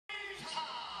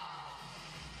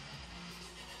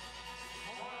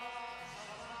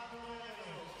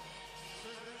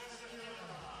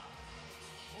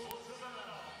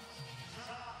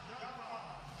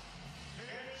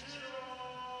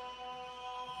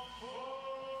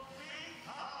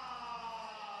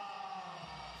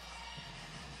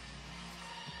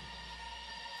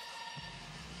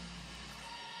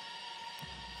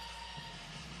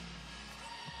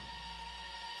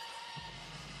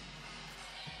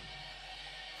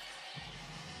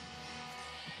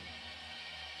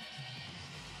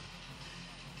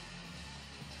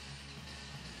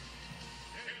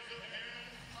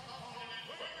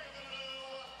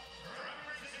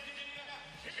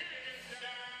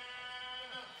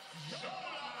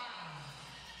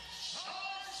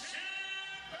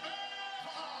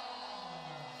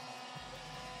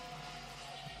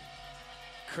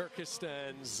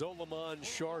Kyrgyzstan, ŽOLAMAN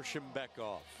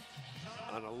SHARSHENBEKOV,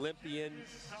 an Olympian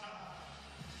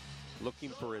looking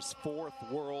for his 4th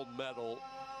world medal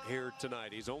here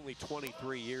tonight. He's only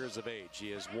 23 years of age.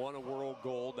 He has won a world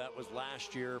gold. That was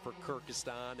last year for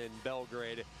Kyrgyzstan in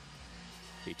Belgrade.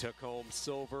 He took home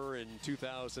silver in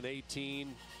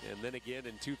 2018 and then again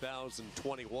in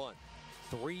 2021.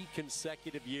 3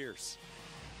 consecutive years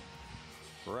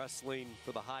wrestling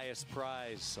for the highest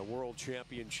prize, a world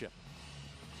championship.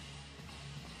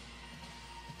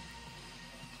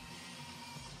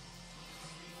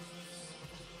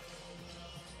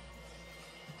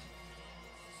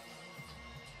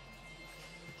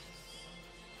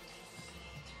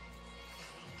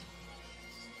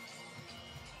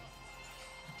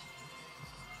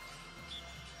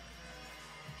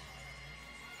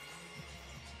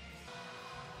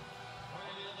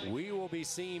 We will be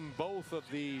seeing both of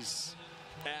these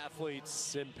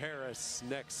athletes in Paris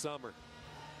next summer,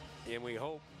 and we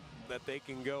hope that they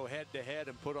can go head-to-head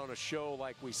and put on a show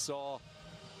like we saw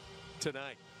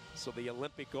tonight, so the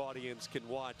Olympic audience can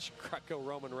watch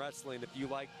Greco-Roman wrestling. If you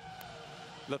like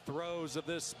the throws of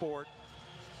this sport,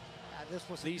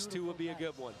 these two will be a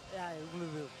good one. Yeah, it will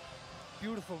be.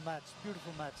 Beautiful match,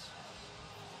 beautiful match.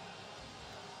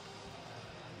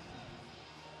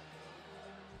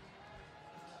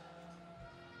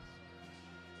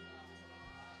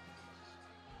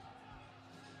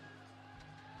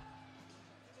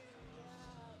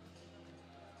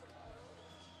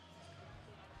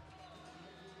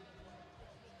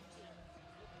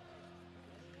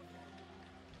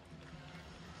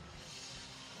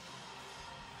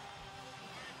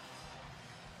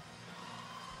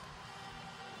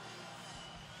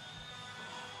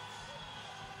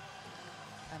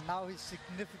 And now his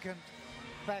significant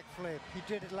backflip. He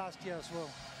did it last year as well.